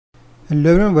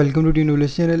Hello everyone, welcome to the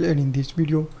Knowledge channel, and in this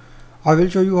video I will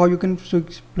show you how you can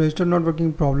fix Play Store not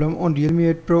working problem on Realme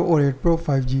 8 Pro or 8 Pro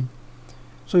 5G.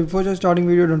 So before just starting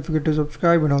video, don't forget to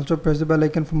subscribe and also press the bell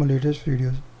icon for my latest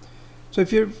videos. So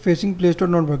if you're facing Play Store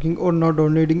not working or not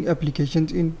downloading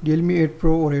applications in Realme 8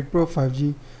 Pro or 8 Pro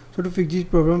 5G, so to fix this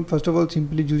problem, first of all,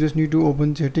 simply you just need to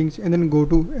open settings and then go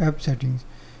to app settings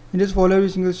and just follow every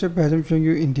single step as I'm showing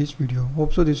you in this video.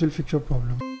 Hope so this will fix your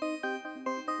problem.